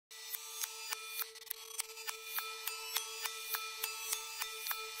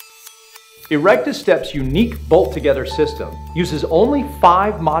ErectaStep's unique bolt-together system uses only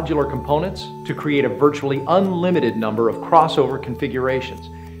 5 modular components to create a virtually unlimited number of crossover configurations,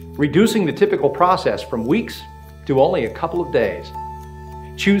 reducing the typical process from weeks to only a couple of days.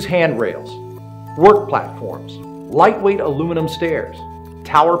 Choose handrails, work platforms, lightweight aluminum stairs,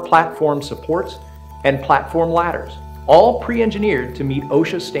 tower platform supports, and platform ladders, all pre-engineered to meet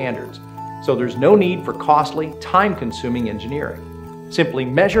OSHA standards, so there's no need for costly, time-consuming engineering. Simply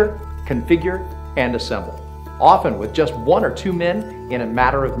measure, configure, and assemble, often with just 1 or 2 men in a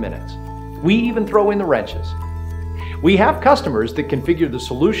matter of minutes. We even throw in the wrenches. We have customers that configure the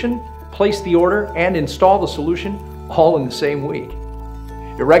solution, place the order, and install the solution all in the same week.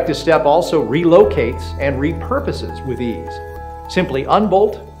 ErectaStep also relocates and repurposes with ease. Simply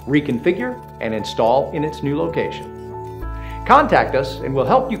unbolt, reconfigure, and install in its new location. Contact us and we'll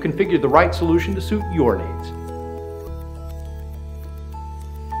help you configure the right solution to suit your needs.